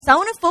So I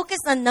want to focus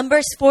on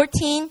Numbers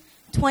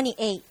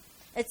 14:28.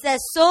 It says,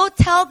 so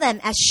tell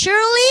them, as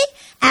surely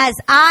as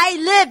I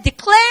live,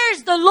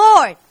 declares the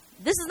Lord.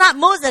 This is not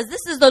Moses, this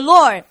is the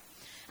Lord.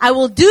 I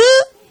will do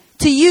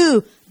to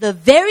you the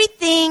very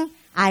thing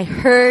I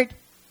heard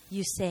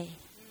you say.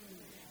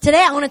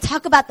 Today I want to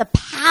talk about the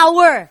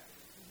power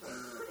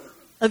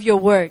of your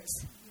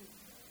words.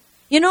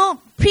 You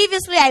know,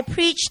 previously I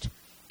preached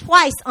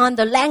twice on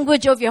the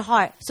language of your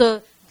heart.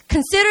 So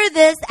consider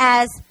this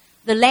as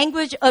the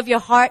language of your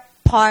heart,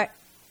 part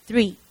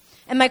 3.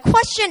 And my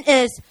question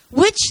is,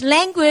 which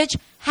language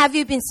have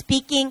you been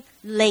speaking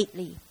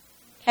lately?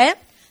 Okay?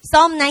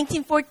 Psalm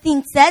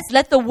 19:14 says,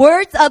 let the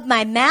words of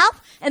my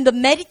mouth and the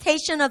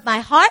meditation of my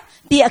heart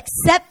be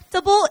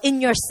acceptable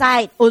in your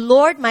sight, O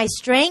Lord, my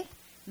strength,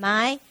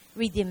 my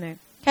Redeemer.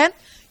 Okay?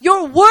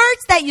 Your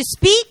words that you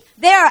speak,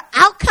 they are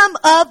outcome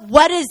of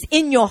what is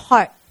in your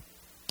heart.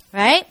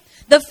 Right?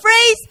 The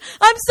phrase,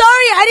 I'm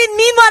sorry, I didn't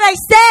mean what I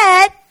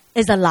said,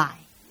 is a lie.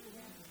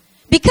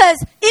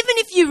 Because even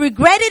if you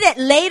regretted it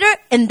later,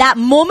 in that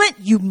moment,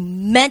 you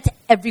meant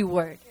every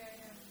word.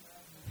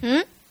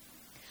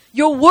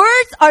 Your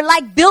words are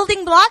like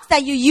building blocks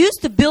that you use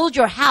to build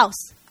your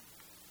house.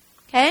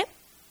 Okay?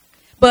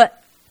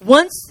 But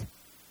once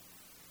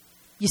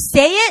you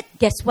say it,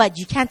 guess what?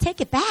 You can't take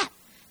it back.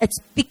 It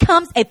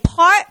becomes a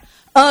part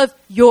of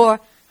your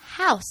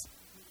house.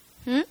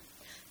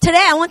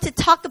 Today, I want to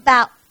talk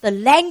about the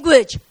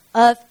language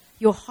of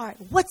your heart.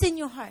 What's in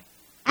your heart?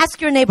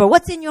 Ask your neighbor,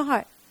 what's in your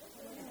heart?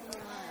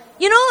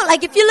 You know,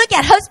 like if you look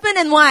at husband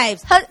and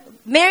wives,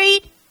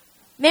 married,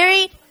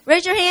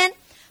 raise your hand.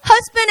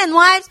 Husband and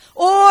wives,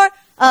 or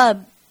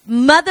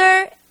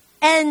mother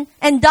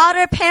and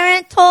daughter,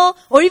 parental,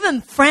 or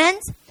even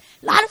friends.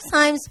 A lot of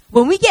times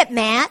when we get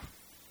mad,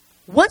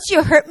 once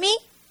you hurt me,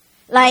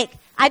 like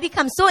I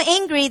become so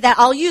angry that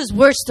I'll use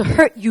words to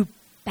hurt you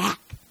back.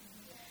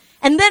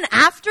 And then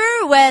after,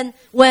 when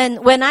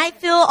I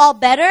feel all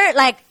better,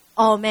 like,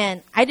 oh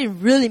man, I didn't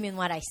really mean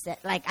what I said.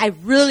 Like I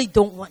really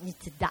don't want you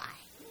to die.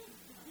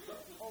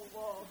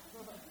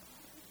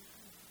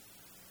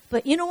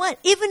 But you know what?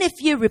 Even if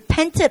you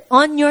repented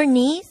on your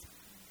knees,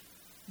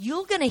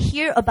 you're going to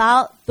hear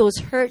about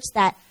those words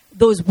that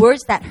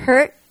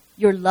hurt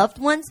your loved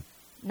ones,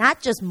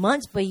 not just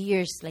months, but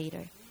years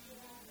later.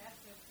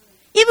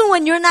 Even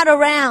when you're not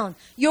around,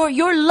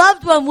 your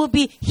loved one will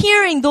be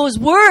hearing those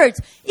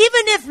words.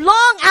 Even if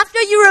long after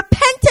you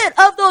repented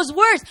of those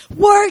words,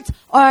 words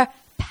are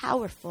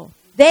powerful.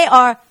 They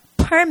are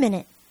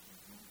permanent.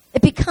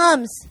 It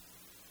becomes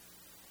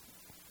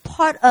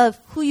part of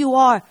who you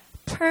are.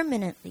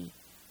 Permanently.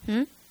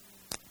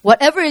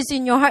 Whatever is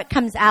in your heart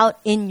comes out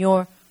in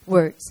your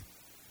words.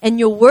 And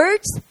your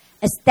words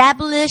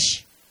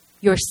establish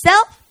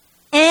yourself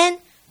and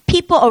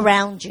people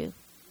around you.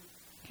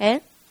 Okay?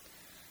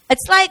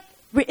 It's like,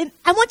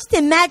 I want you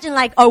to imagine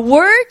like our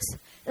words,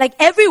 like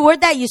every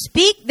word that you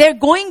speak, they're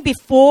going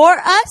before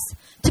us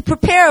to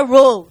prepare a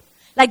road.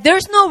 Like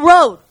there's no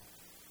road.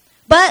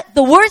 But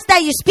the words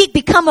that you speak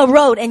become a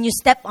road and you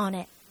step on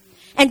it.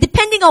 And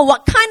depending on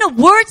what kind of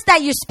words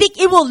that you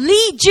speak, it will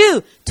lead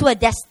you to a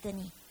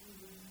destiny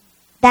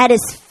that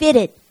is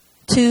fitted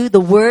to the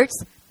words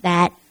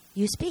that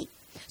you speak.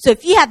 So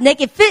if you have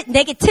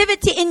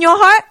negativity in your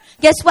heart,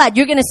 guess what?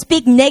 You're going to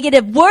speak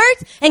negative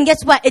words, and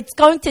guess what? It's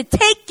going to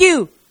take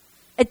you.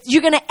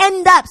 You're going to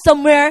end up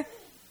somewhere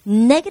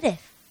negative.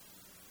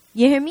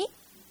 You hear me?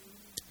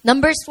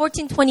 Numbers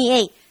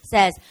 14:28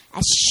 says,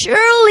 as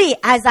surely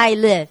as I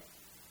live.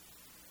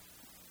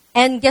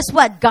 And guess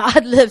what?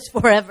 God lives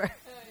forever.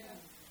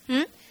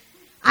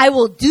 I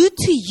will do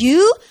to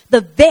you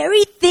the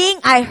very thing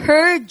I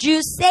heard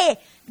you say.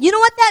 You know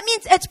what that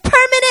means? It's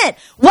permanent.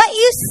 What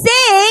you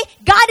say,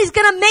 God is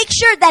going to make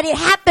sure that it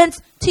happens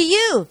to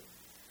you.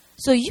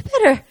 So you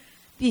better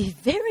be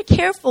very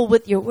careful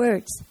with your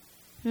words.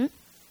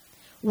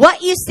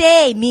 What you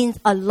say means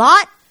a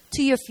lot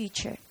to your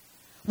future.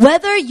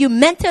 Whether you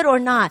meant it or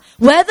not.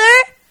 Whether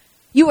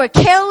you were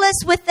careless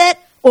with it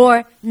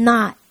or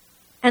not.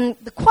 And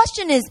the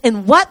question is,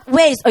 in what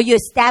ways are you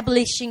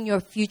establishing your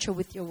future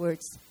with your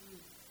words?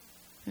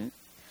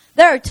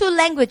 There are two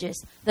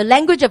languages. The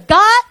language of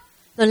God,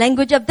 the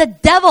language of the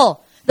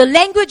devil. The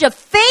language of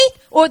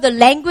faith or the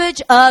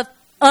language of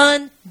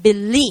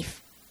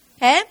unbelief.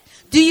 Okay?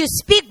 Do you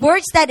speak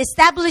words that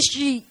establish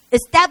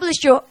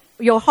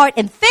your heart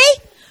in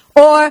faith?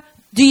 Or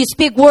do you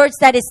speak words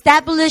that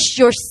establish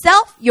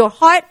yourself, your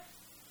heart,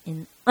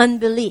 in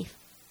unbelief?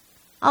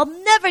 I'll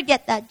never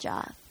get that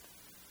job.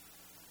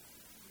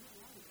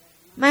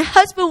 My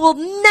husband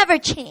will never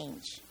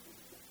change.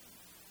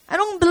 I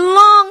don't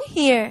belong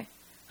here.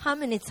 How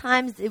many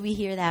times did we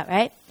hear that,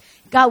 right?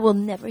 God will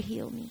never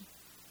heal me.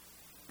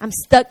 I'm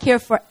stuck here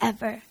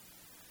forever.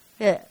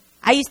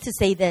 I used to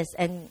say this,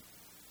 and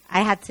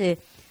I had to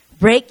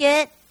break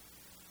it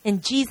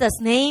in Jesus'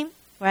 name,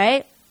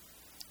 right?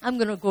 I'm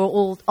going to grow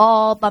old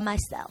all by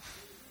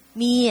myself.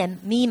 Me,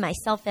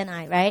 myself, and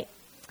I, right?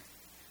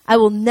 I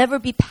will never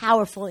be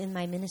powerful in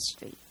my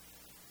ministry.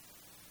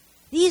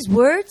 These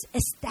words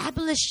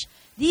establish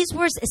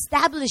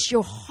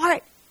your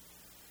heart.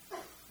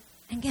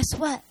 And guess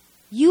what?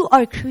 You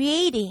are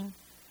creating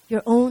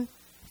your own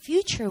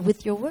future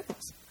with your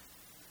words.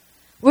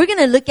 We're going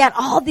to look at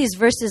all these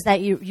verses that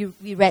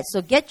we read.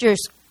 So get your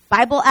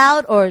Bible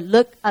out or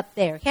look up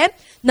there, okay?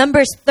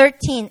 Numbers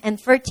 13 and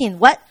 13.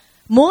 What?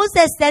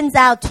 Moses sends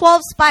out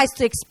 12 spies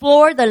to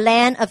explore the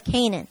land of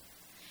Canaan.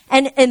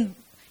 And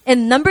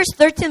in Numbers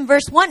 13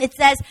 verse 1, it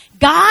says,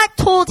 God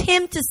told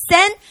him to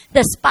send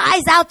the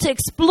spies out to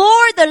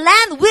explore the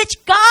land which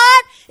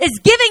God is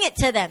giving it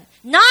to them.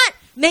 Not,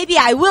 maybe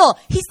I will.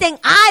 He's saying,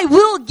 I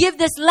will give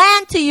this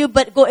land to you,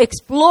 but go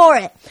explore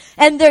it.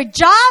 And their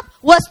job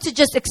was to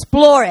just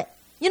explore it.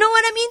 You know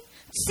what I mean?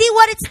 See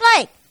what it's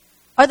like.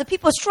 Are the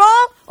people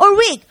strong or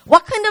weak?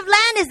 What kind of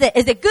land is it?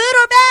 Is it good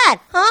or bad?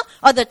 Huh?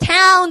 Are the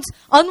towns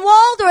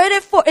unwalled or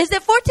is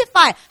it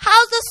fortified?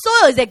 How's the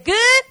soil? Is it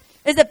good?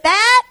 Is it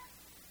bad?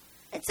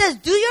 It says,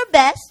 do your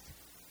best.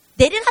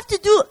 They didn't have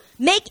to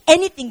make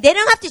anything. They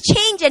didn't have to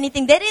change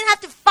anything. They didn't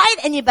have to fight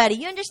anybody.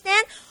 You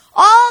understand?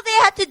 All they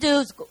had to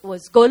do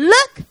was go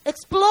look,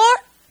 explore,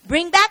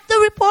 bring back the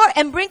report,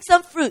 and bring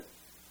some fruit.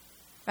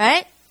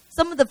 Right?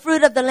 Some of the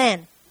fruit of the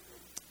land.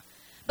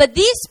 But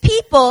these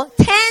people,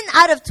 10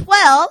 out of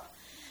 12,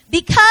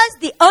 because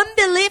the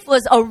unbelief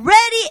was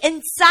already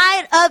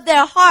inside of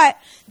their heart,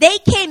 they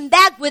came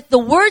back with the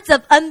words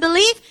of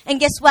unbelief. And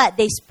guess what?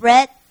 They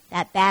spread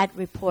that bad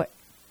report.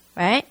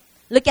 Right?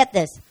 Look at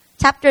this.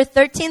 Chapter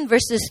 13,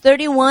 verses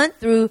 31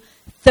 through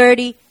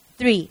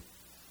 33.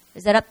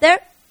 Is that up there?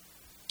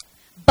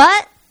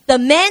 But the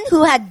men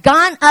who had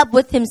gone up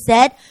with him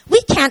said,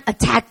 we can't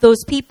attack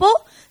those people.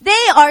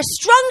 They are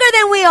stronger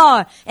than we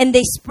are. And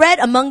they spread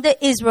among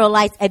the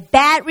Israelites a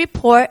bad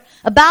report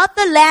about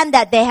the land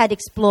that they had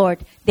explored.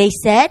 They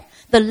said,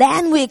 the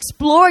land we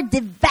explored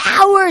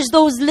devours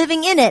those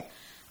living in it.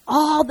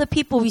 All the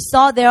people we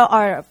saw there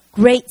are of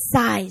great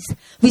size.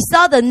 We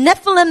saw the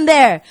Nephilim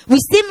there. We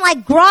seem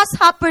like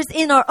grasshoppers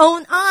in our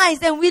own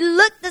eyes, and we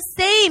look the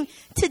same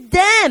to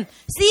them.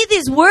 See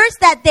these words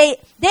that they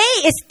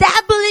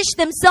establish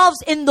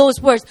themselves in those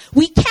words.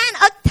 We can't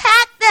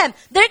attack them.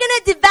 They're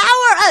going to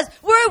devour us.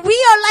 We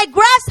are like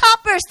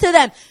grasshoppers to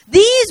them.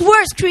 These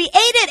words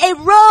created a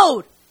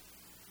road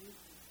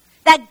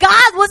that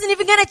God wasn't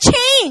even going to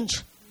change.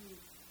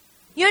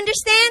 You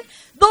understand?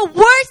 The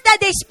words that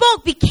they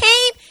spoke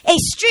became a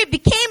street,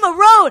 became a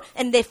road,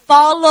 and they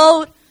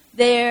followed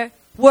their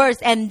words,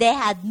 and they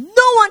had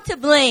no one to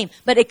blame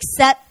but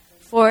except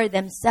for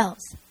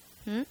themselves.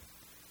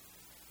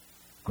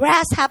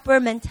 Grasshopper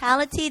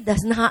mentality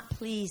does not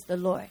please the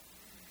Lord.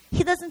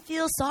 He doesn't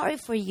feel sorry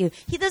for you.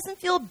 He doesn't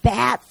feel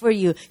bad for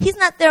you. He's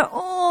not there,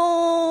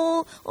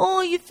 oh,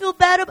 you feel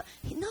bad about...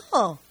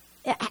 No.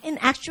 In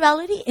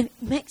actuality, it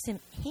makes him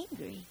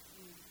angry.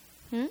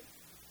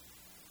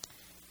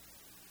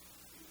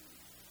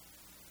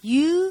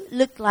 You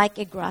look like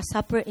a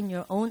grasshopper in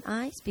your own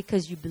eyes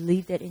because you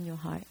believed it in your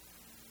heart.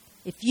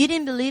 If you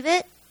didn't believe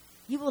it,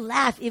 you will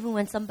laugh even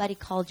when somebody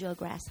called you a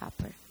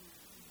grasshopper.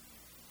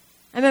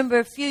 I remember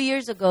a few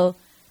years ago,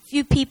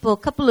 a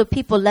couple of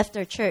people left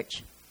our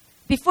church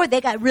before they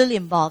got really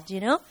involved,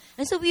 you know.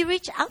 And so we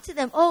reached out to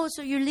them. Oh,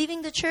 so you're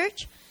leaving the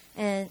church?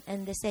 And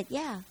they said,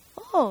 yeah.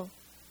 Oh,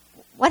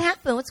 what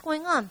happened? What's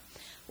going on?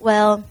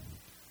 Well,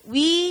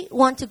 we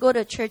want to go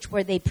to a church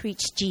where they preach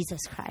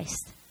Jesus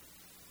Christ.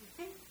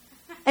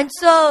 And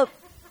so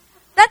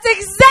that's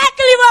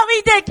exactly what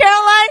we did,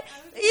 Caroline.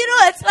 You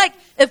know, it's like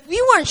if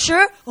we weren't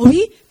sure, are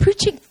we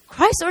preaching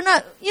Christ or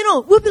not? You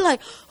know, we'll be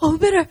like, oh, we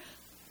better.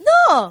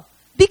 No,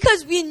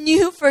 because we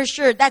knew for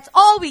sure that's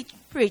all we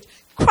preach.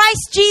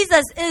 Christ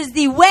Jesus is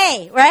the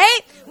way, right?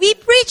 We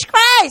preach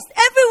Christ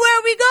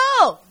everywhere we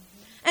go.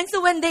 And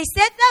so when they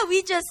said that,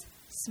 we just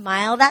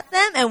smiled at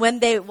them. And when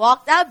they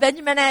walked out,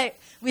 Benjamin and I,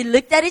 we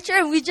looked at each other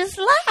and we just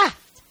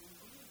laughed.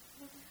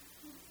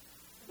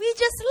 We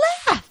just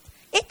laughed.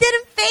 It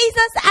didn't faze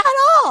us at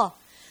all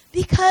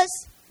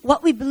because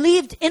what we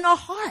believed in our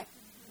heart,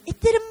 it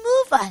didn't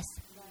move us.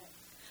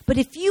 But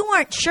if you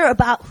weren't sure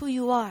about who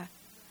you are,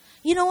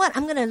 you know what?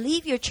 I'm going to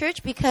leave your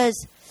church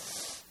because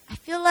I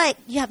feel like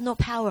you have no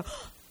power.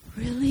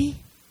 Really?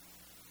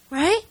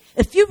 Right?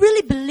 If you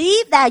really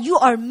believe that, you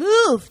are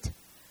moved.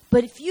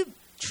 But if you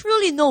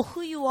truly know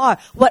who you are,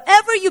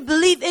 whatever you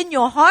believe in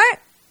your heart,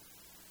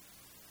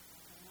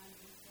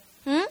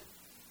 there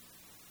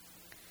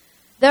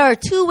are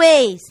two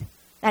ways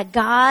that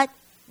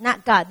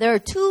there are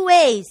two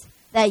ways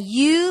that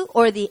you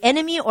or the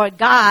enemy or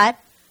God,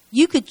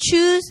 you could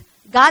choose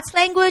God's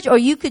language or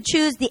you could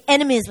choose the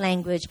enemy's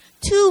language.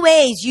 Two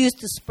ways used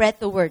to spread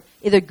the word.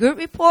 Either good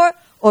report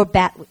or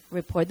bad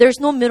report. There's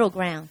no middle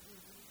ground.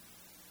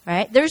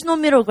 Right? There's no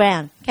middle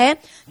ground. Okay?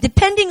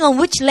 Depending on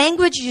which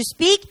language you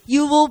speak,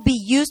 you will be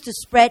used to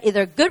spread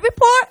either a good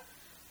report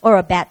or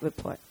a bad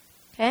report.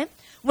 Okay?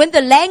 When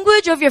the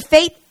language of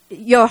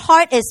your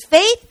heart is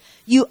faith,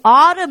 you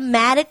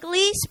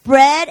automatically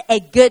spread a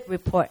good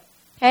report.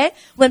 Okay?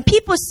 When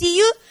people see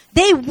you,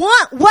 they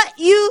want what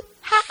you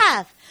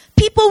have.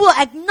 People will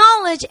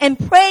acknowledge and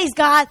praise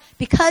God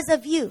because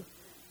of you.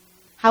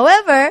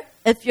 However,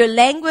 if your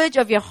language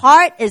of your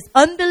heart is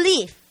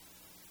unbelief,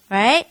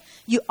 right,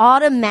 you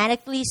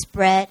automatically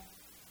spread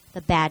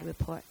the bad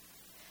report.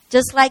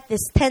 Just like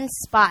these 10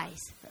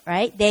 spies,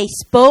 right? They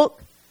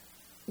spoke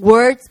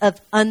words of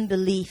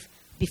unbelief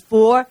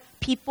before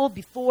people,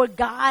 before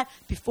God,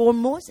 before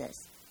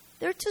Moses.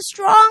 They're too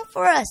strong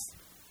for us.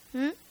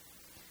 Oh,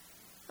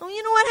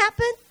 you know what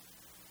happened?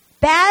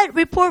 Bad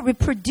report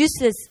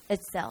reproduces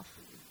itself.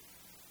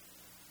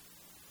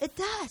 It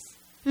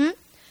does.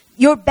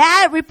 Your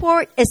bad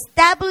report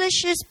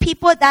establishes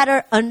people that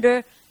are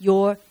under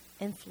your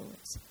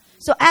influence.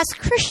 So as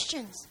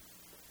Christians,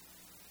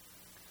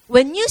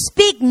 when you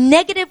speak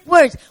negative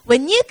words,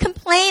 when you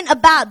complain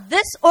about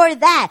this or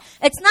that,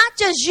 it's not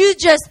just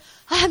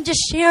I'm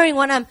just sharing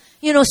what I'm,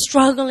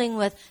 struggling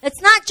with.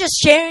 It's not just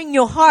sharing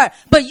your heart,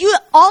 but you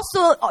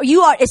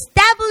are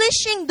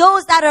establishing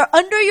those that are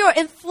under your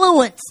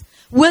influence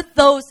with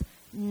those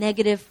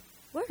negative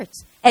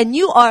words. And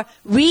you are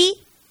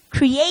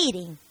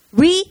reproducing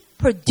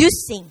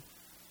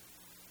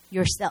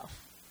yourself.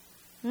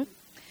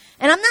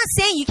 And I'm not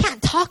saying you can't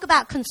talk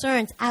about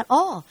concerns at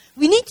all.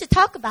 We need to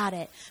talk about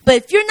it. But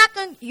if you're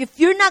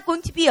not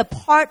going to be a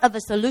part of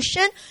a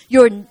solution,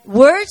 your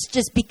words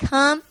just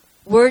become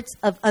words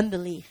of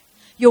unbelief.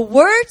 Your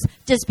words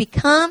just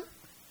become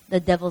the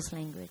devil's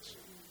language.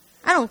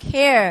 I don't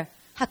care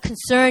how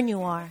concerned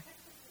you are.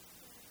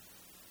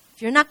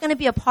 If you're not going to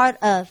be a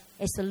part of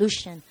a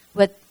solution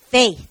with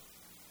faith,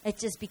 it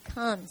just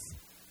becomes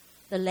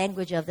the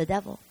language of the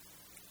devil.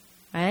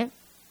 Right?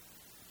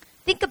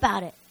 Think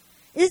about it.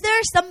 Is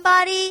there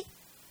somebody,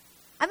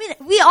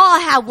 we all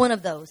have one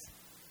of those.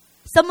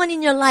 Someone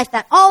in your life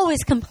that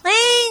always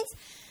complains.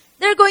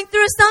 They're going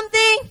through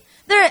something.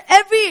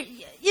 Every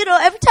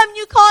time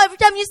you call, every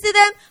time you see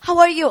them, how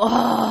are you?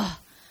 Oh,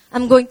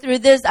 I'm going through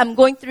this, I'm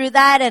going through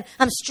that, and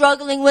I'm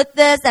struggling with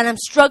this, and I'm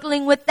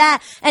struggling with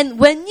that. And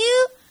when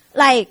you,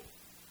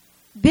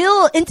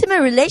 build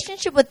intimate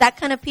relationship with that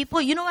kind of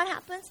people, you know what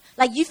happens?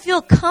 You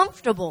feel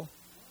comfortable.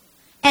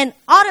 And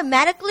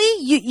automatically,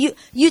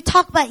 you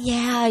talk about,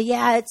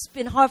 yeah, it's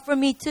been hard for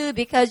me too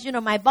because,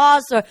 my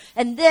boss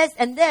and this.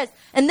 And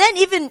then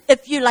even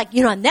if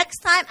you're next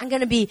time I'm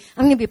going to be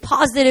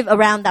positive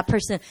around that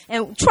person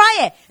and try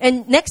it.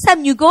 And next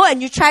time you go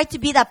and you try to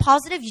be that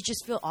positive, you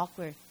just feel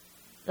awkward.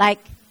 Like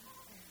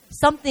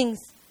something's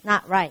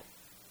not right.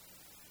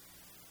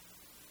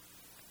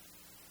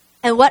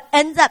 And what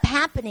ends up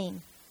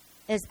happening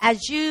is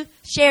as you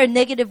share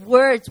negative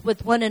words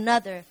with one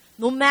another,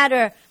 no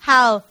matter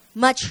how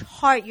much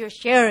heart you're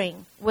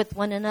sharing with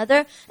one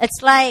another,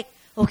 it's like,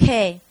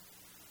 okay,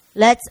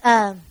 let's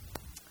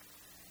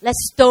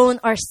stone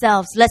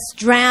ourselves. Let's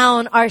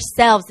drown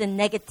ourselves in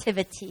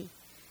negativity.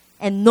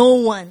 And no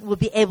one will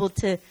be able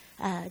to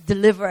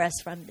deliver us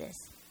from this.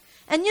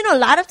 And a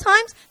lot of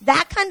times,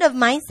 that kind of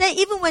mindset,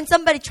 even when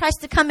somebody tries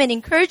to come and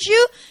encourage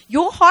you,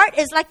 your heart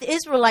is like the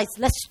Israelites.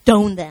 Let's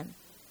stone them.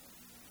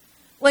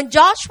 When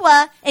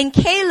Joshua and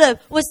Caleb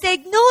was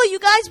saying, no, you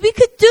guys, we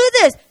could do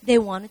this. They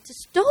wanted to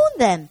stone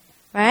them,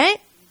 right?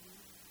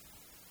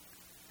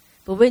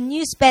 But when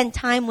you spend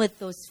time with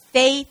those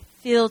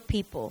faith-filled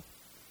people,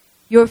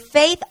 your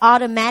faith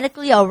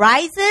automatically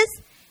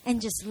arises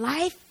and just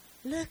life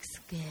looks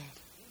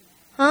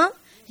good.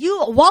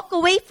 You walk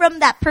away from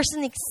that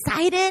person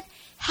excited,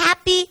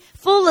 happy,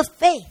 full of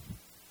faith.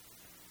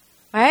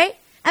 Right?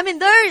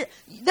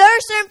 There are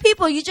certain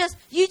people you just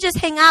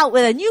hang out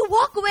with and you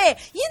walk away.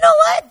 You know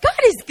what? God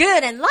is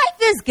good and life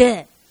is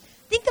good.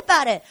 Think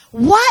about it.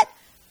 What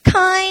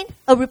kind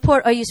of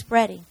report are you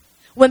spreading?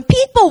 When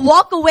people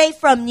walk away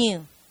from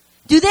you,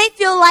 do they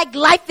feel like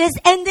life is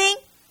ending?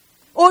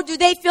 Or do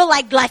they feel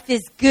like life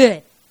is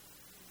good?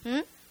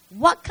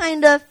 What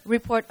kind of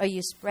report are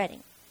you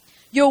spreading?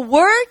 Your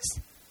words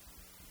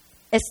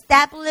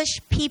establish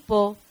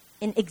people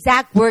in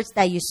exact words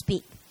that you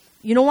speak.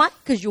 You know what?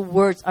 Because your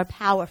words are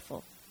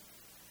powerful.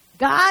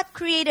 God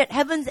created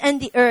heavens and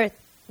the earth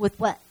with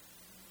what?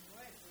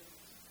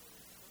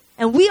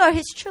 And we are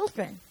His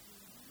children.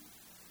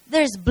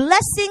 There's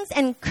blessings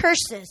and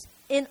curses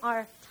in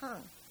our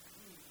tongue.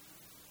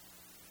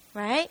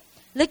 Right?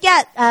 Look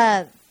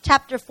at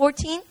chapter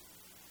 14,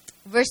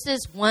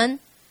 verses 1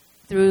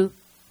 through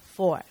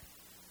 4.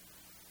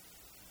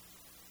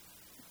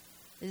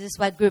 Is this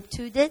what group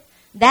 2 did?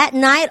 That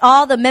night,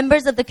 all the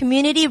members of the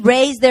community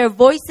raised their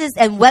voices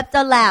and wept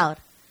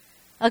aloud.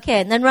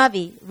 Okay, and then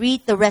Ravi,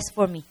 read the rest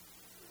for me.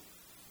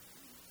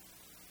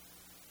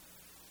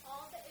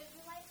 All the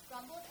Israelites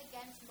grumbled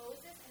against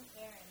Moses and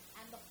Aaron,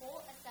 and the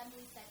whole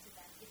assembly said to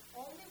them, if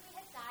only we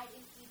had died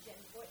in Egypt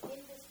or in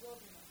this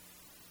wilderness.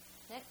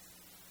 Next.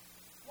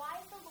 Why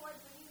is the Lord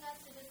bringing us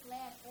to this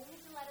land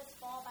only to let us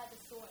fall by the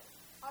sword?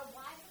 Our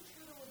wives and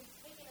children will be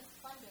taken as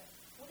plunder.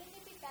 Wouldn't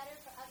it be better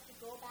for us to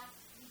go back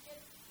to Egypt?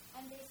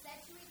 And they said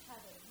to each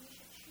other, we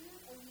should choose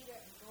a leader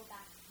and go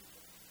back to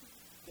Egypt.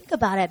 Think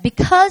about it.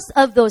 Because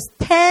of those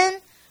 10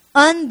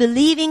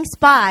 unbelieving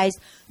spies,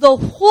 the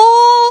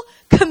whole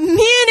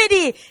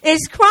community is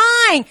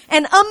crying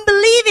and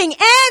unbelieving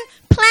and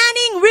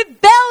planning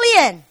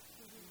rebellion.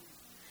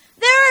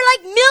 There are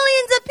like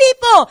millions of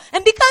people.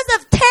 And because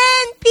of 10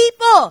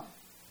 people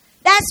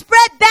that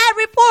spread bad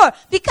report,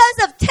 because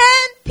of 10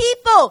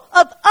 people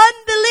of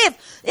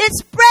unbelief, it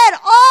spread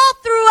all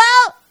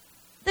throughout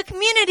the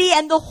community,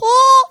 and the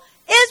whole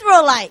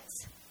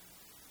Israelites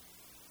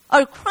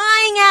are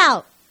crying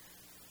out,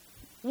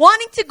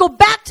 wanting to go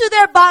back to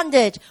their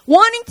bondage,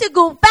 wanting to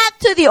go back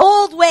to the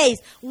old ways,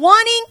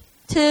 wanting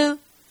to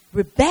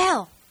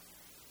rebel.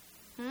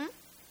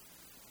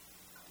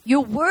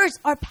 Your words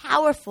are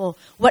powerful.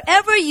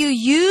 Whatever you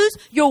use,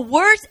 your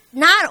words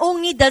not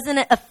only does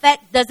it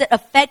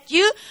affect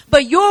you,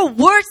 but your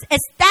words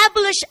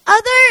establish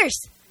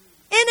others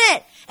in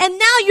it. And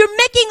now you're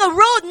making a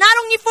road not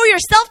only for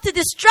yourself to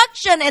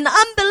destruction and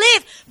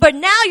unbelief, but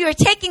now you're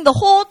taking the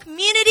whole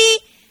community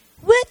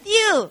with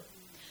you.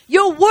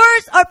 Your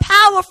words are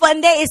powerful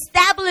and they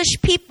establish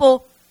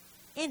people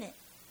in it.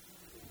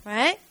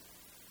 Right?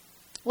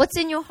 What's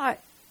in your heart?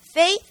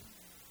 Faith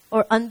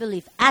or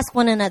unbelief? Ask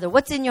one another,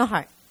 what's in your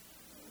heart?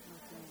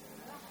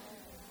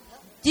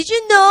 Did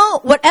you know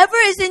whatever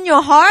is in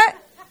your heart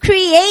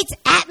creates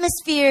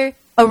atmosphere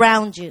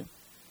around you?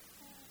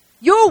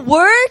 Your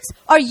words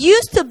are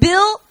used to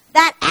build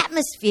that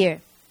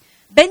atmosphere.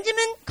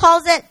 Benjamin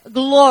calls it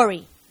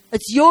glory.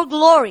 It's your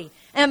glory.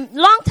 And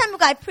a long time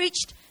ago, I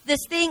preached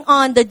this thing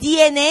on the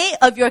DNA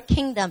of your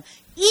kingdom.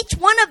 Each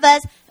one of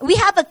us, we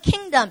have a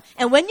kingdom.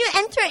 And when you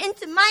enter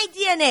into my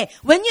DNA,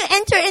 when you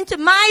enter into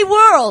my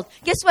world,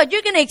 guess what?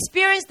 You're going to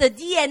experience the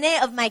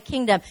DNA of my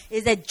kingdom.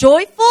 Is it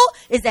joyful?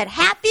 Is it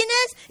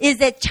happiness?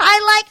 Is it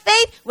childlike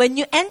faith? When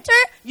you enter,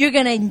 you're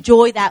going to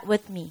enjoy that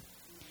with me.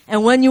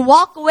 And when you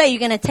walk away, you're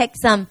going to take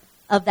some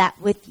of that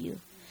with you.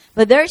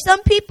 But there are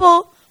some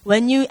people,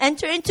 when you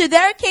enter into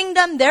their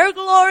kingdom, their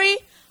glory,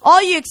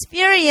 all you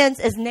experience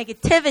is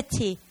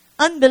negativity,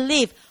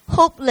 unbelief,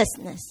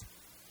 hopelessness.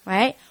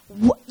 Right?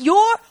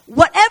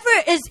 Whatever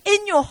is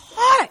in your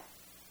heart,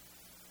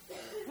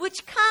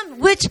 which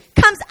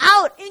comes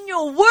out in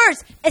your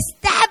words,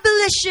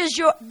 establishes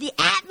the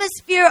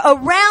atmosphere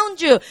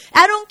around you.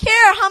 I don't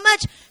care how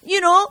much,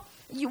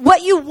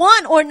 what you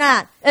want or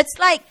not. It's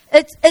like,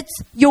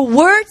 it's your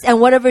words and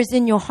whatever is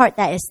in your heart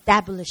that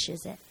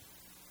establishes it.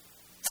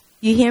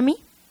 You hear me?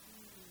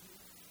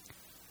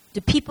 Do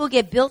people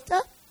get built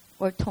up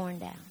or torn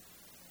down?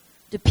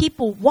 Do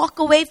people walk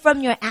away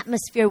from your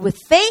atmosphere with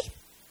faith?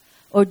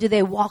 Or do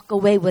they walk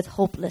away with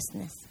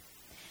hopelessness?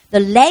 The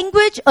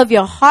language of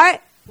your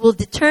heart will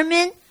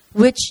determine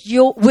which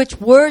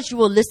words you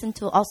will listen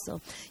to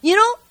also.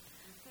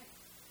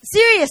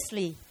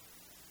 Seriously,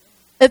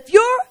 if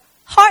your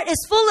heart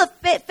is full of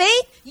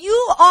faith,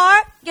 you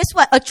are, guess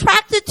what,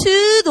 attracted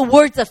to the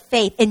words of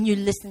faith and you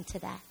listen to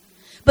that.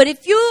 But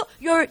if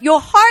your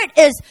heart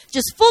is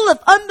just full of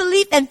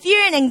unbelief and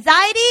fear and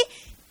anxiety,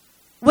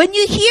 when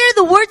you hear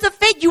the words of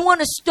faith, you want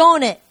to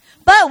stone it.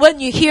 But when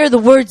you hear the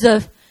words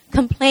of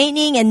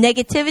complaining and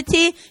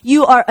negativity,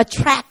 you are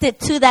attracted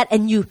to that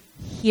and you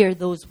hear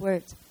those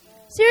words.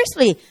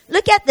 Seriously,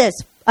 look at this.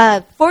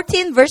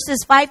 14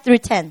 verses 5 through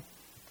 10.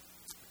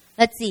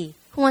 Let's see.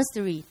 Who wants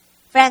to read?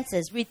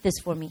 Francis, read this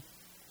for me.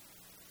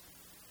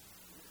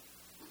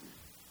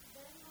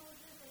 Then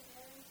Moses and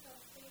Aaron fell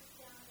face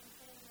down and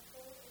sang the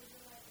whole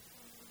Israelite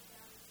assembly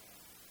down and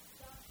said,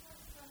 Joshua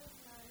son of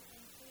Nun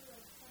and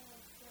Caleb son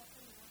of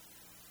Jephunneh,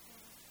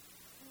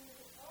 who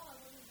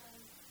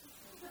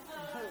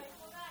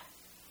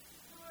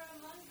were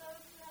among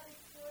those who had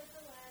explored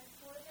the land,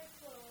 tore their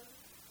clothes,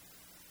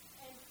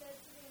 and said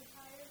to the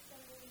entire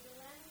assembly, the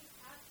land we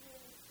passed through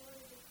and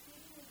explored is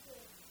exceedingly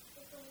good.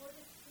 If the Lord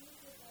is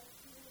pleased with us,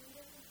 he will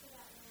lead us into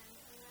that land,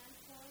 a land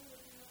flowing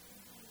with milk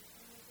and honey,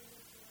 and will give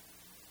it to us.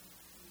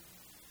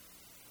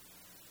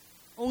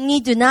 Only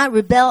do not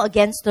rebel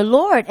against the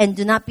Lord and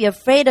do not be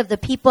afraid of the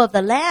people of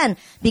the land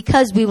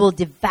because we will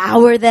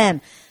devour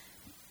them.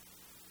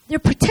 Their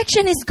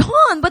protection is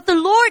gone, but the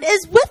Lord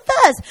is with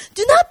us.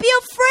 Do not be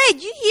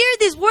afraid. You hear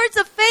these words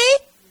of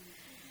faith?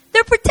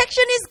 Their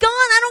protection is gone.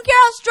 I don't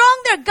care how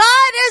strong their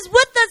God is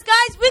with us,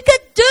 guys. We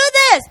could do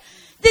this.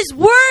 These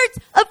words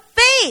of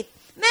faith.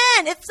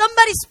 Man, if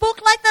somebody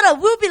spoke like that,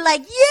 we'll be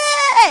like,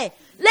 yay!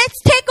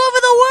 Let's take over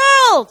the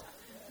world.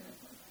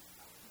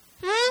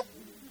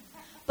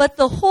 But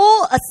the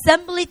whole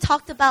assembly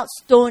talked about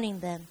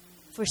stoning them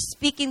for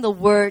speaking the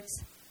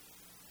words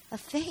of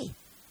faith.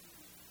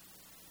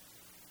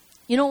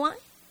 You know why?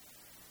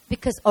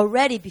 Because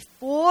already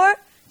before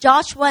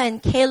Joshua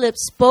and Caleb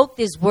spoke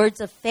these words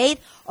of faith,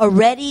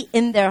 already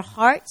in their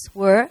hearts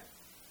were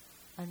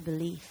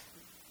unbelief.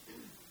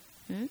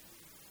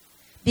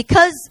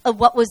 Because of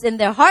what was in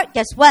their heart,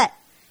 guess what?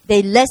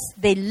 They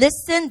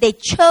listened, they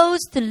chose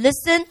to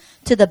listen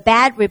to the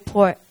bad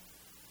report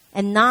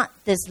and not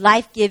this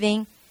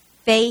life-giving,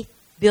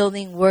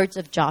 faith-building words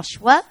of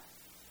Joshua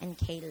and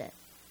Caleb.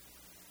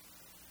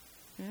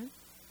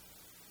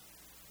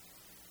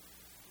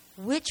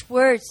 Which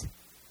words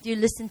do you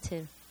listen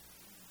to?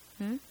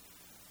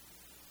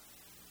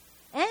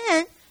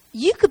 And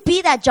you could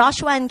be that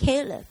Joshua and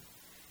Caleb.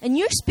 And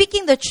you're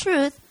speaking the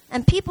truth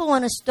and people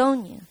want to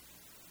stone you.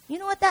 You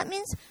know what that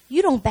means?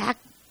 You don't back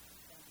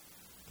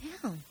down.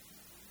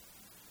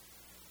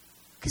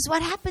 Because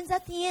what happens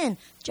at the end?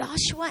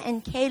 Joshua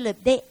and Caleb,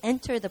 they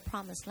enter the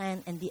promised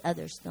land and the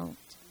others don't.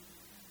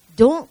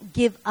 Don't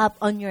give up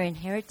on your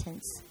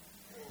inheritance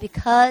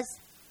because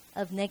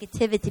of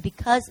negativity,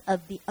 because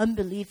of the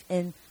unbelief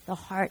in the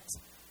hearts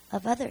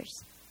of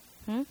others.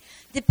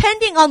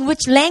 Depending on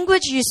which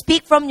language you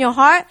speak from your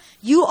heart,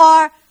 you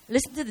are,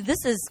 listen to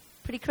this is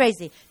pretty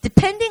crazy.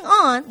 Depending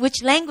on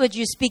which language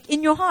you speak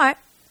in your heart,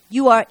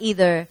 you are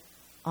either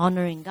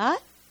honoring God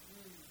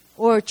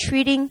or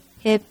treating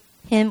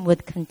him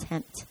with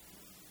contempt.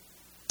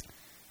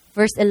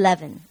 Verse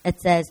 11,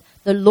 it says,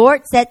 the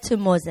Lord said to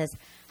Moses,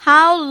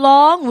 how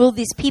long will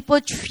these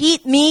people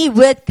treat me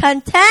with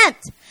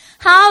contempt?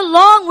 How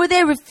long will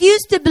they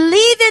refuse to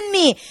believe in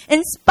me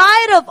in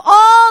spite of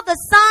all the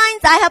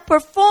signs I have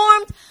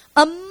performed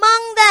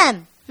among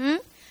them?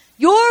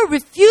 Your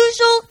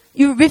refusal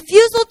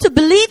to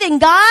believe in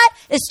God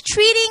is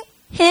treating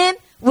him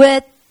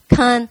with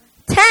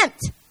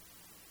contempt.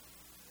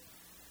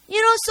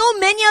 You know, so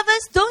many of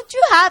us, don't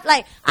you have,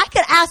 I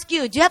could ask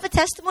you, do you have a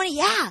testimony?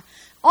 Yeah.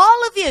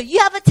 All of you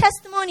have a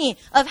testimony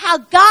of how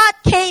God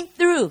came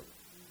through.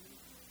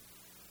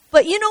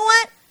 But you know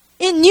what?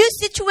 In new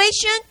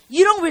situation,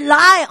 you don't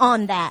rely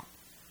on that.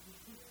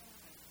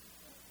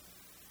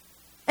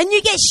 And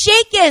you get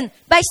shaken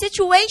by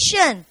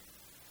situation.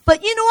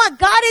 But you know what?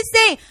 God is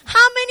saying,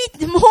 how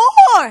many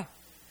more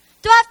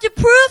do I have to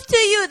prove to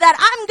you that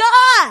I'm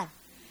God?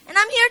 And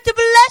I'm here to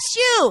bless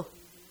you.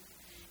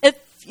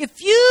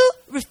 If you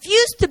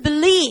refuse to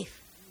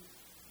believe,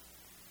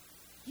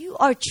 you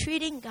are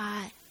treating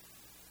God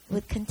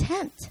with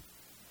contempt.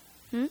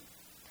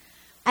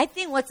 I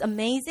think what's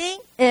amazing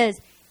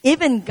is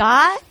even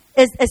God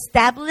is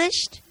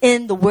established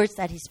in the words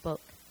that he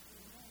spoke.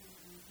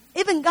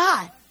 Even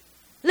God.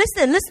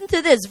 Listen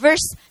to this.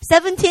 Verse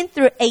 17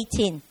 through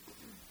 18.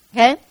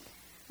 Okay?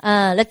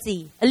 Let's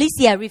see.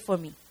 Alicia, read for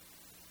me.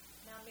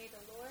 Now may the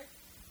Lord's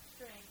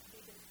strength be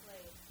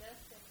displayed,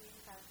 just as he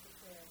has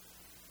declared.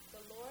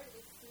 The Lord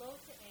is slow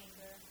to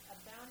anger,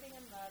 abounding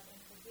in love, and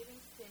forgiving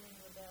sin and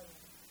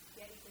rebellion.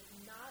 Yet he does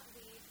not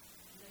leave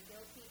the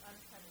guilty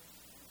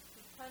unpunished.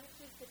 He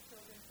punishes the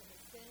children for the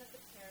sin of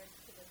the parents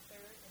to the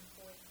third and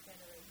fourth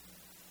generation.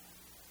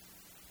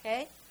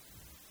 Okay?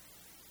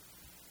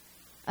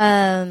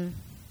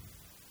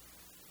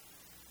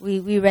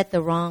 We read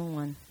the wrong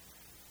one.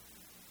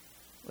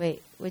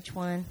 Wait, which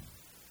one?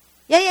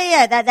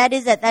 Yeah. That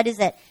is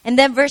it. And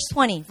then verse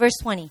 20.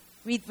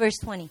 Read verse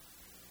 20.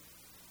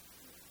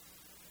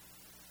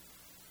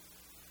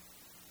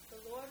 The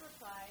Lord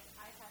replied,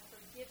 I have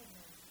forgiven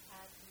them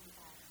as you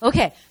have.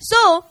 Okay,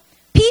 so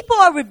people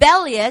are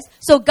rebellious.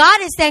 So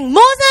God is saying,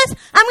 Moses,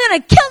 I'm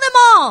going to kill them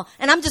all.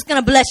 And I'm just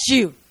going to bless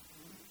you.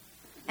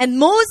 And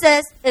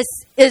Moses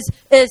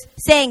is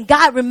saying,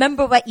 God,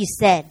 remember what you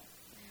said.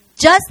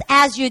 Just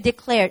as you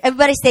declared.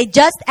 Everybody say,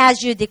 just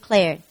as you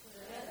declared.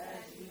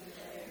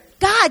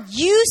 God,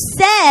 you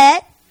said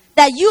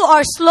that you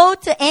are slow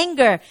to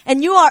anger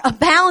and you are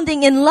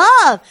abounding in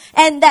love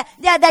and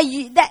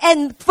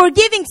and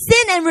forgiving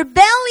sin and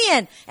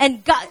rebellion.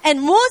 And God,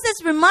 and Moses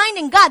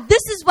reminding God,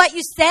 this is what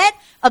you said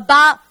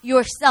about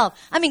yourself.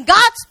 I mean,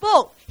 God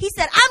spoke. He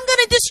said, I'm going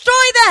to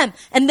destroy them.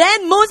 And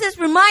then Moses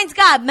reminds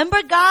God,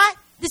 remember God,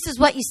 this is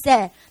what you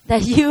said,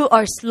 that you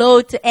are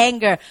slow to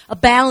anger,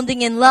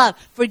 abounding in love,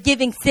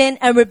 forgiving sin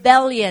and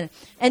rebellion.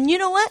 And you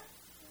know what?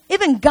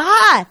 Even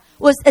God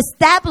was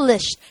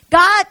established.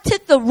 God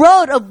took the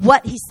road of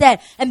what he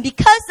said. And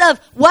because of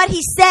what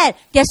he said,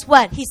 guess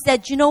what? He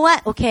said, you know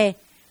what? Okay,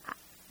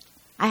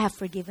 I have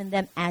forgiven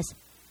them as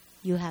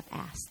you have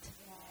asked.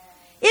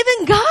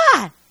 Even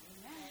God.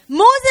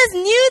 Moses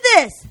knew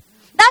this.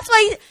 That's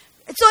why,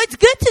 so it's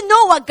good to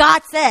know what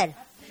God said.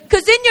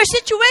 Because in your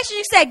situation,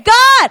 you say,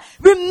 God,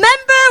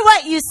 remember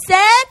what you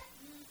said.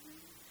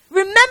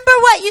 Remember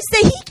what you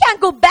said. He can't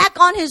go back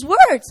on his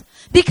words.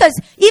 Because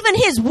even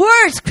his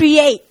words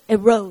create a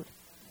road.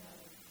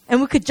 And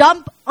we could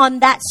jump on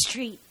that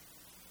street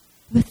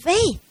with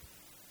faith.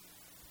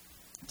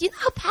 Do you know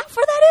how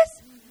powerful that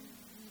is?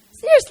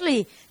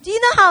 Seriously. Do you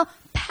know how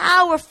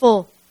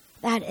powerful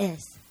that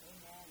is?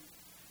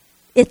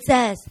 It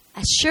says,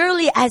 as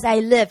surely as I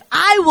live,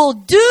 I will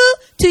do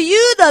to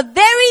you the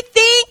very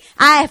thing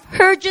I have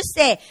heard you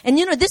say. And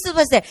you know, this is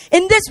what it says.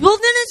 In this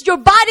wilderness, your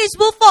bodies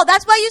will fall.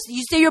 That's why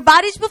you say your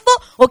bodies will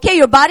fall? Okay,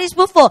 your bodies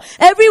will fall.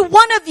 Every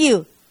one of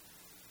you,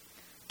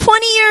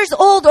 20 years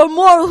old or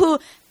more, who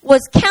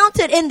was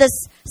counted in the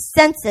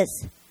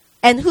census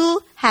and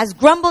who has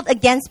grumbled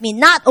against me,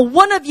 not a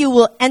one of you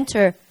will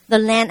enter the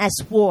land I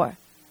swore.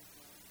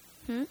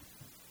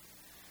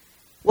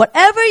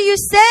 Whatever you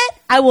said,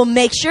 I will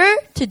make sure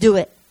to do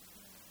it.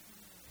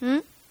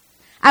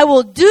 I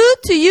will do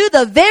to you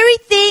the very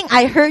thing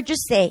I heard you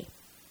say.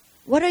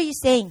 What are you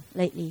saying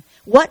lately?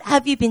 What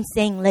have you been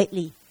saying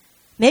lately?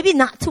 Maybe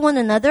not to one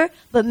another,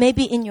 but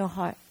maybe in your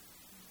heart.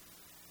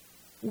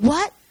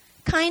 What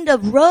kind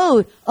of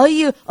road are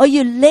you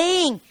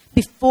laying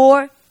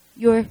before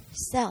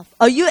yourself?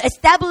 Are you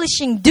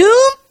establishing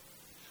doom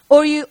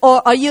or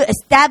are you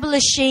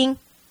establishing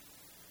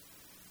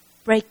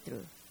breakthrough?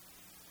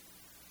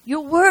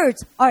 Your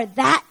words are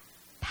that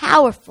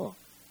powerful.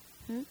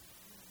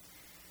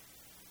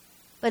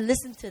 But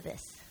listen to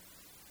this.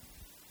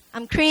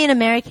 I'm Korean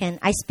American.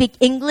 I speak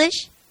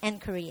English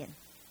and Korean.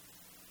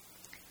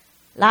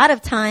 A lot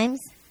of times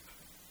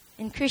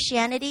in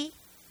Christianity,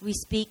 we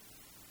speak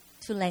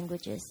two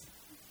languages.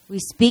 We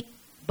speak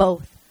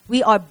both.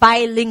 We are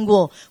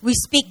bilingual. We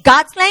speak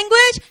God's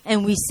language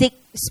and we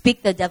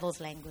speak the devil's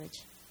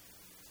language.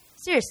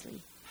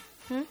 Seriously.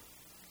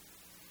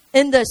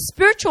 In the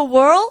spiritual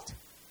world,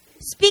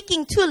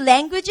 speaking two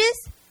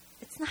languages,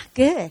 it's not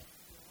good.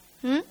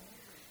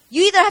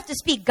 You either have to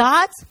speak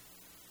God's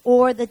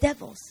or the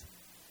devil's.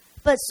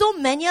 But so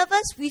many of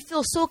us, we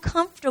feel so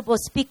comfortable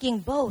speaking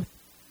both.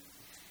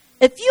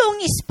 If you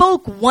only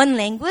spoke one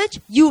language,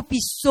 you would be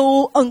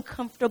so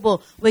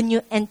uncomfortable when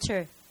you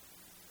enter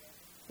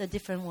the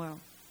different world.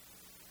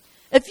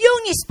 If you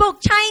only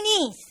spoke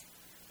Chinese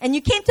and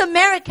you came to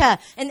America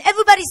and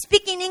everybody's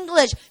speaking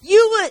English,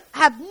 you would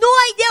have no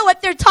idea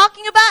what they're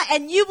talking about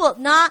and you will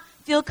not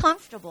feel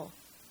comfortable.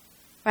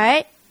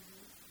 Right?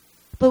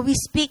 But we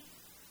speak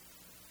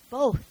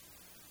both.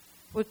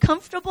 We're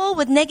comfortable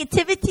with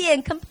negativity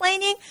and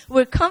complaining.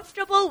 We're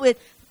comfortable with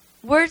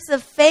words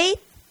of faith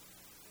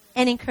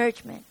and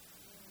encouragement.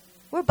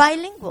 We're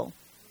bilingual.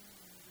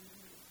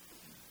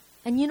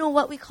 And you know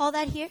what we call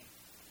that here?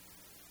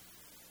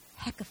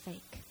 Heck of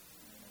fake.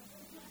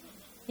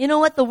 You know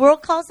what the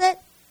world calls it?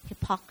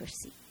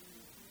 Hypocrisy.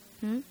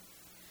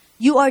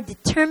 You are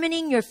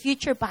determining your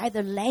future by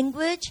the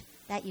language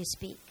that you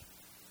speak.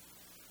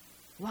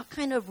 What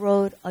kind of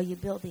road are you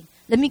building?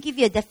 Let me give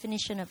you a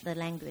definition of the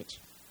language,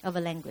 of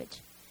a language.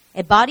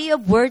 A body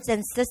of words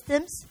and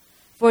systems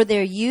for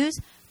their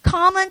use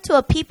common to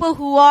a people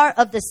who are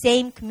of the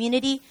same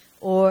community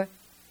or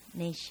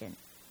nation.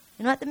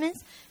 You know what that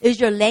means? Is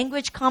your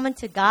language common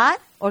to God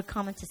or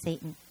common to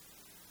Satan?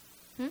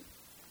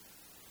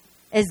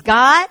 Is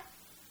God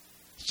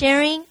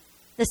sharing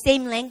the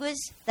same language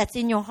that's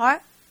in your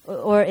heart?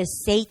 Or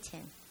is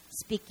Satan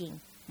speaking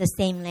the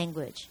same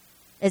language?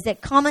 Is it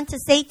common to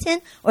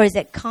Satan or is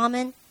it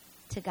common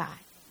to God?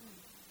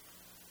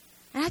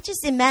 And I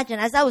just imagine,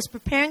 as I was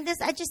preparing this,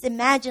 I just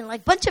imagine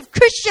like a bunch of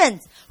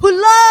Christians who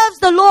loves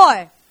the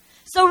Lord,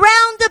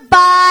 surrounded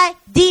by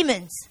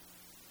demons,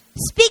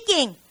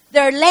 speaking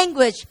their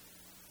language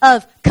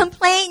of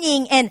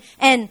complaining and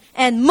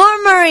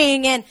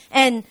murmuring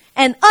and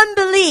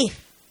unbelief,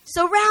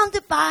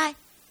 surrounded by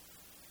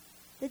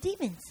the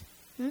demons.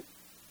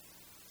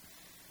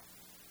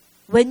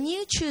 When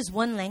you choose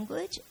one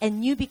language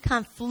and you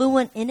become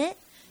fluent in it,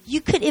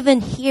 you could even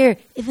hear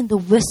even the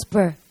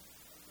whisper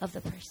of the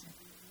person.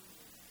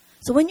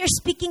 So when you're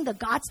speaking the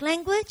God's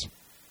language,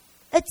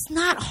 it's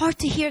not hard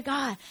to hear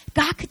God.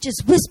 God could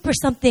just whisper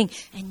something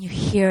and you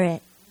hear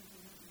it.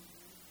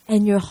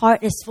 And your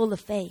heart is full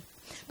of faith.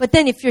 But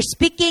then if you're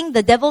speaking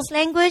the devil's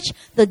language,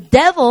 the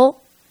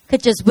devil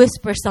could just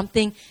whisper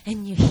something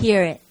and you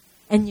hear it.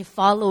 And you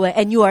follow it.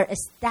 And you are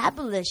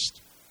established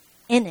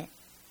in it.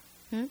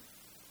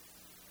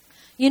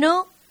 You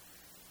know,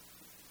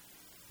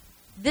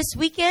 this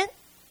weekend,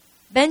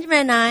 Benjamin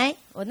and I,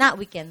 or not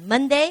weekend,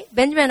 Monday,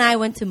 Benjamin and I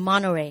went to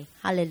Monterey.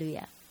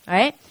 Hallelujah. All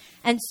right?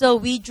 And so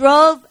we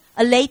drove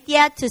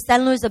Aletheia to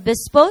San Luis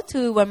Obispo,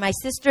 to where my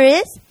sister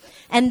is.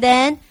 And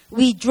then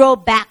we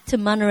drove back to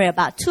Monterey,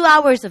 about 2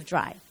 hours of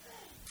drive.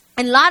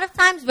 And a lot of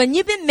times when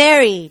you've been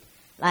married,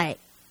 like,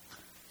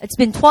 it's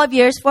been 12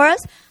 years for us.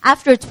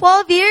 After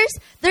 12 years,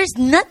 there's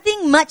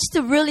nothing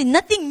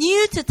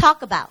new to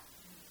talk about.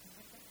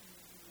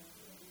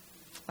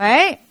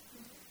 Right?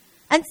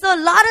 And so a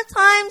lot of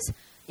times,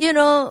 you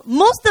know,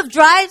 most of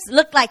drives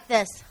look like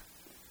this.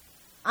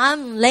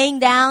 I'm laying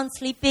down,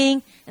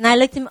 sleeping, and I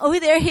look at him, are we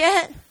there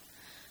yet?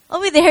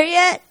 Are we there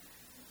yet?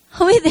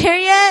 Are we there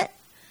yet?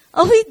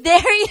 Are we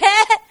there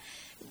yet?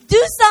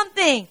 Do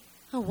something.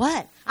 Oh,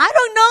 what? I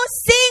don't know,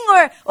 sing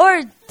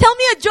or tell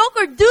me a joke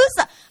or do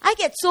something. I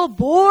get so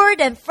bored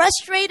and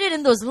frustrated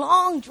in those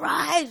long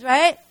drives,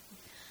 right?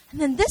 And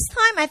then this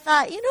time I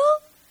thought, you know,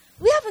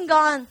 we haven't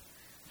gone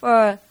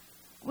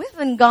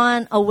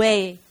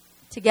away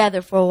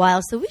together for a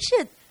while, so we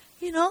should,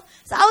 you know.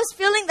 So I was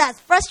feeling that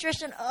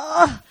frustration.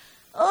 Oh,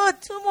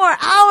 2 more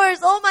hours.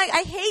 Oh my,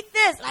 I hate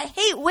this. I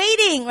hate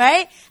waiting,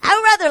 right? I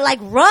would rather like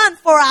run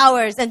 4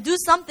 hours and do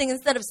something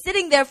instead of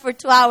sitting there for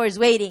 2 hours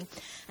waiting.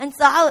 And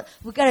so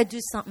we got to do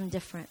something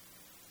different.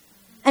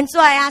 And so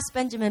I asked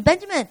Benjamin,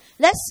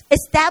 let's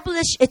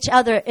establish each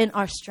other in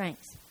our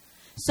strengths.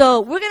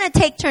 So we're going to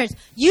take turns.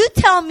 You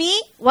tell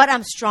me what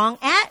I'm strong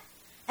at.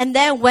 And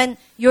then when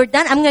you're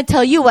done, I'm going to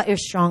tell you what you're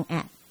strong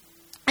at.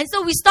 And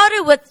so we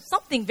started with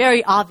something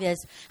very obvious.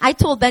 I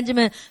told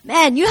Benjamin,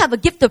 man, you have a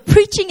gift of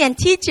preaching and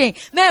teaching.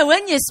 Man,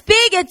 when you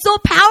speak, it's so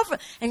powerful.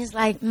 And he's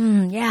like,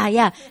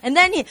 yeah. And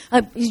then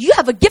you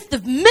have a gift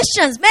of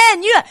missions.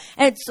 Man,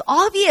 and it's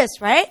obvious,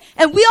 right?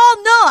 And we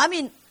all know, I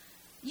mean,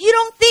 you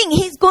don't think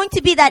he's going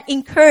to be that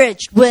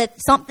encouraged with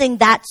something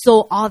that's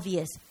so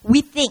obvious.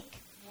 We think.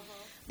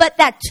 But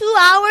that 2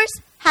 hours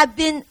have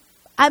been,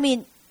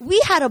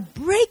 we had a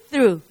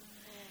breakthrough.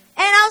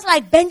 I was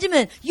like,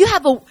 Benjamin, you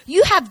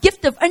have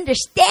gift of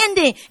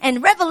understanding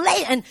and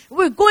revelation. And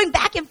we're going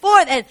back and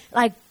forth and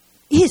like,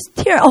 he's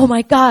tear. Oh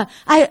my God.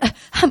 I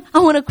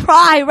want to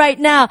cry right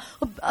now.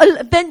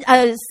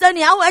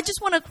 Sonny, I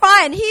just want to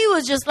cry. And he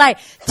was just like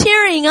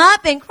tearing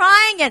up and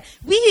crying. And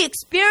we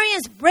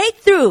experienced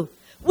breakthrough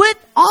with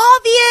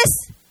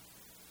obvious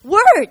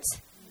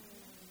words.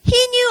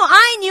 He knew,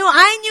 I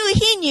knew,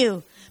 he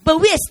knew. But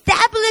we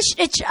established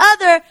each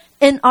other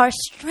in our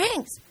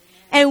strengths.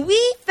 And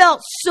we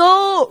felt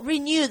so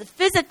renewed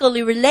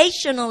physically,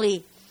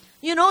 relationally,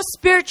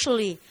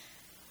 spiritually.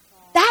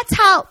 That's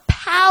how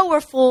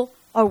powerful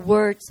our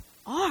words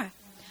are.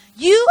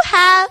 You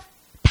have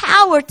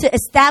power to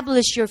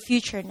establish your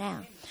future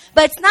now.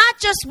 But it's not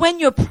just when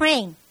you're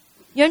praying.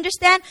 You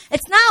understand?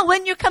 It's not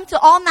when you come to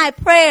all-night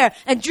prayer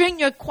and during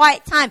your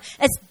quiet time.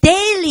 It's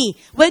daily.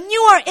 When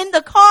you are in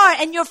the car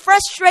and you're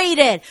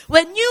frustrated.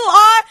 When you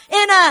are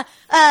in a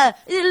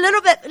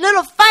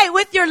little fight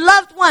with your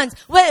loved ones.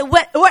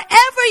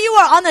 Wherever you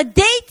are on a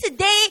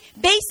day-to-day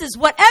basis,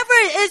 whatever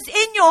is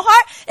in your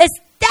heart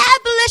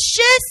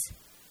establishes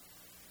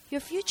your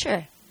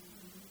future.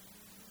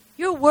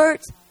 Your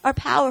words are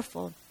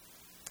powerful.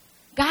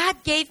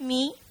 God gave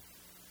me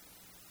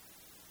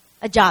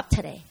a job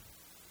today.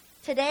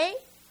 Today,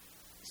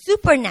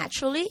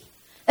 supernaturally,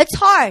 it's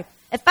hard.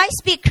 If I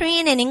speak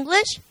Korean and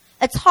English,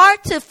 it's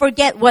hard to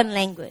forget one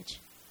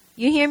language.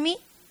 You hear me?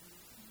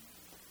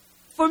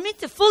 For me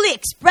to fully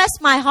express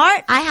my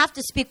heart, I have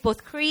to speak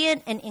both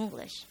Korean and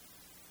English.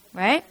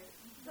 Right?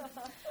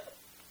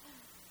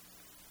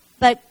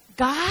 But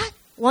God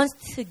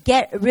wants to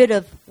get rid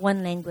of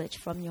one language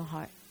from your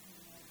heart.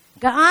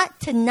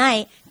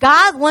 Tonight,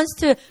 God wants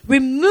to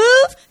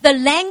remove the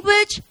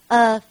language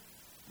of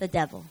the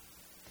devil.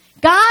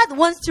 God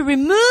wants to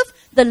remove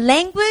the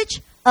language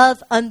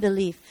of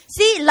unbelief.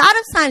 See, a lot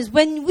of times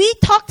when we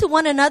talk to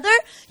one another,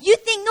 you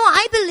think, no,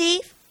 I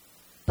believe.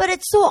 But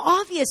it's so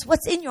obvious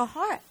what's in your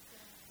heart.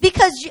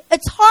 Because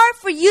it's hard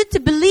for you to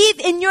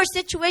believe in your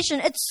situation.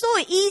 It's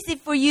so easy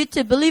for you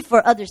to believe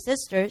for other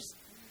sisters.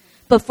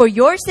 But for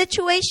your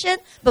situation,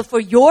 but for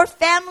your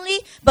family,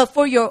 but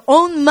for your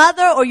own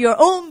mother or your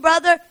own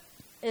brother,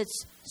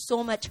 it's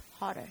so much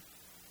harder.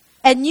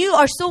 And you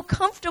are so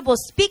comfortable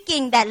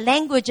speaking that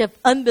language of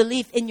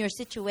unbelief in your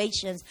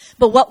situations.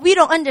 But what we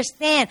don't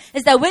understand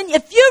is that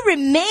if you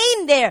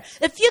remain there,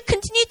 if you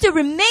continue to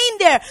remain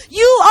there,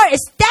 you are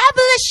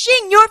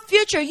establishing your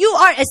future. You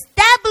are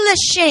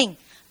establishing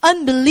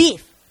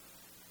unbelief.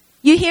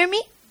 You hear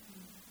me?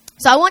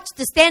 So I want you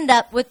to stand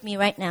up with me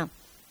right now.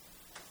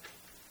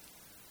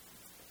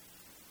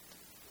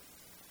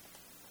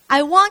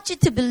 I want you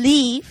to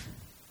believe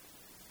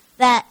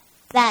that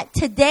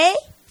today,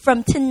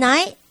 from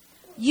tonight,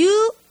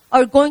 you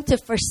are going to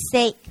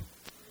forsake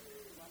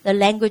the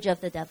language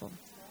of the devil.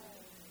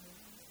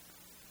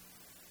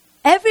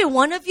 Every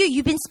one of you,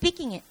 you've been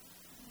speaking it.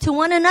 To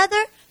one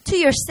another, to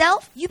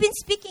yourself, you've been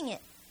speaking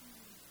it.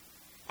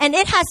 And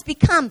it has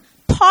become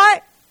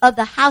part of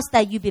the house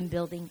that you've been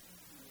building.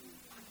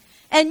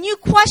 And you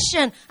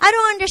question, I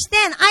don't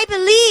understand, I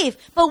believe.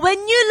 But when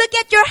you look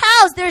at your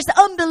house, there's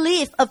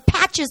unbelief, of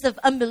patches of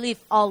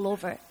unbelief all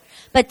over.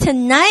 But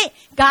tonight,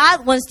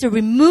 God wants to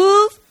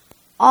remove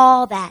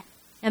all that.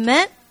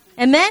 Amen?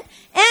 Amen?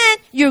 And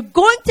you're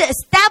going to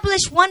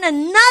establish one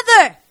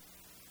another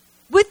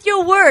with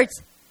your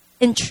words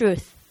in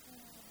truth.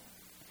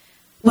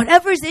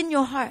 Whatever's in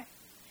your heart.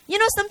 You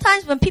know,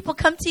 sometimes when people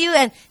come to you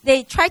and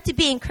they try to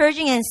be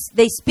encouraging and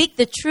they speak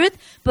the truth,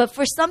 but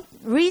for some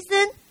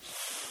reason,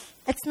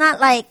 it's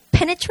not like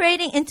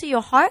penetrating into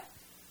your heart.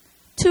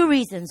 2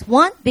 reasons.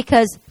 1,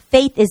 because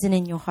faith isn't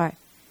in your heart.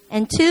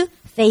 And 2,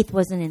 faith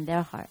wasn't in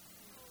their heart.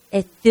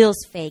 It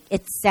feels fake.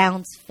 It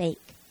sounds fake.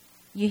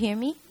 You hear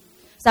me?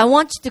 So I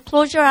want you to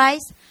close your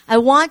eyes. I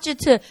want you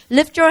to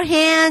lift your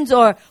hands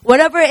or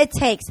whatever it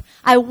takes.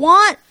 I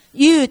want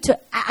you to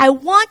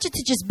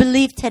just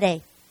believe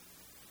today.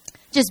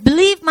 Just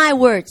believe my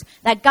words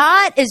that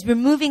God is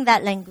removing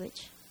that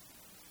language.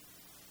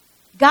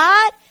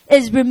 God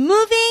is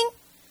removing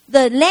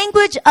the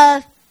language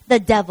of the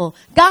devil.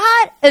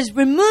 God is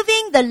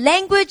removing the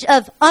language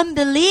of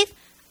unbelief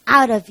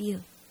out of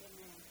you.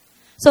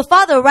 So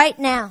Father, right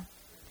now,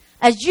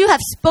 as you have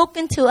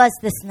spoken to us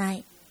this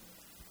night,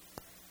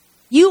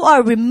 you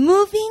are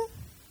removing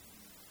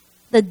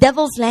the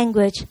devil's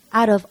language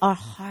out of our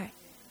heart.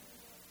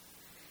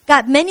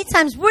 God, many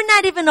times we're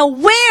not even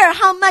aware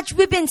how much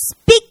we've been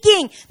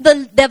speaking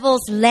the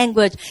devil's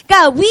language.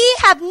 God, we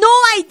have no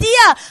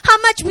idea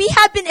how much we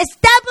have been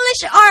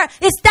establishing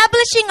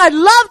our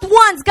loved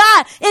ones,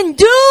 God, in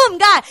doom,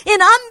 God, in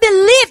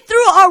unbelief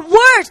through our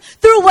words,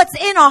 through what's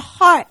in our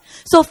heart.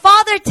 So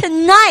Father,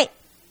 tonight,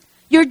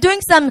 you're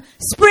doing some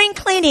spring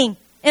cleaning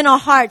in our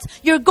hearts.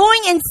 You're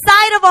going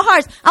inside of our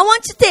hearts. I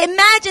want you to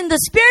imagine the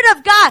Spirit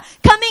of God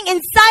coming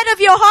inside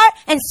of your heart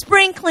and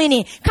spring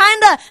cleaning.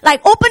 Kind of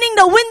like opening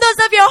the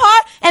windows of your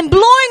heart and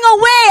blowing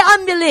away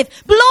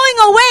unbelief, blowing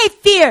away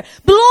fear,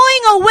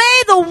 blowing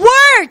away the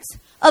words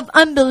of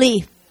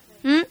unbelief.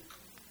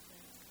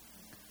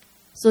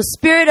 So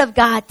Spirit of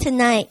God,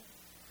 tonight,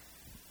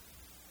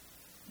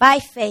 By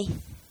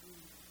faith,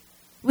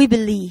 we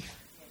believe.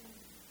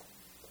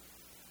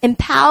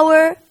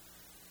 Empower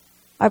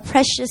our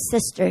precious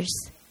sisters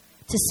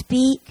to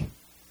speak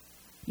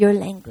your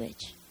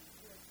language.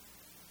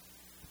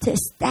 To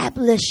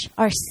establish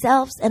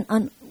ourselves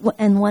and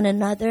one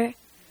another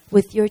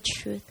with your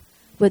truth.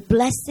 With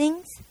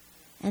blessings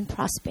and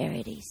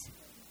prosperities.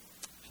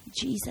 In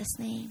Jesus'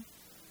 name.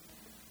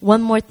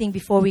 One more thing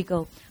before we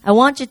go. I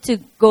want you to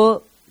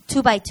go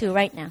 2 by 2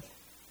 right now.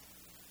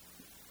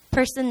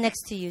 Person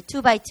next to you,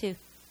 2 by 2.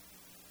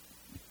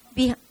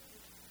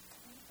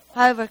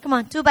 However, come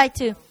on, 2 by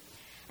 2.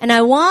 And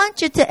I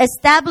want you to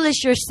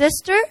establish your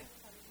sister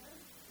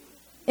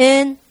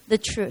in the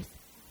truth.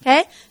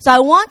 Okay? So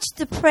I want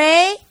you to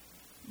pray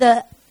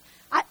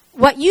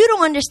what you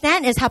don't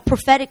understand is how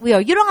prophetic we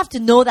are. You don't have to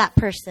know that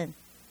person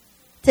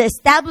to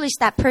establish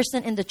that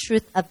person in the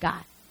truth of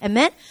God.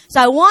 Amen?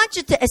 So I want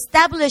you to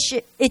establish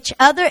each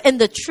other in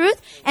the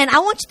truth, and I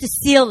want you to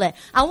seal it.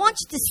 I want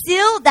you to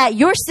seal that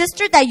your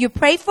sister that you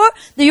pray for,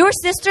 your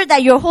sister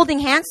that you're holding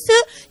hands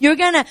to, you're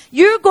going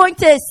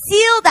to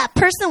seal that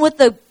person with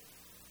the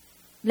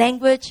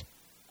language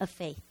of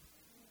faith.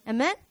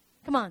 Amen?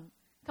 Come on,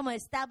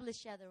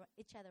 establish each other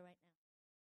right now.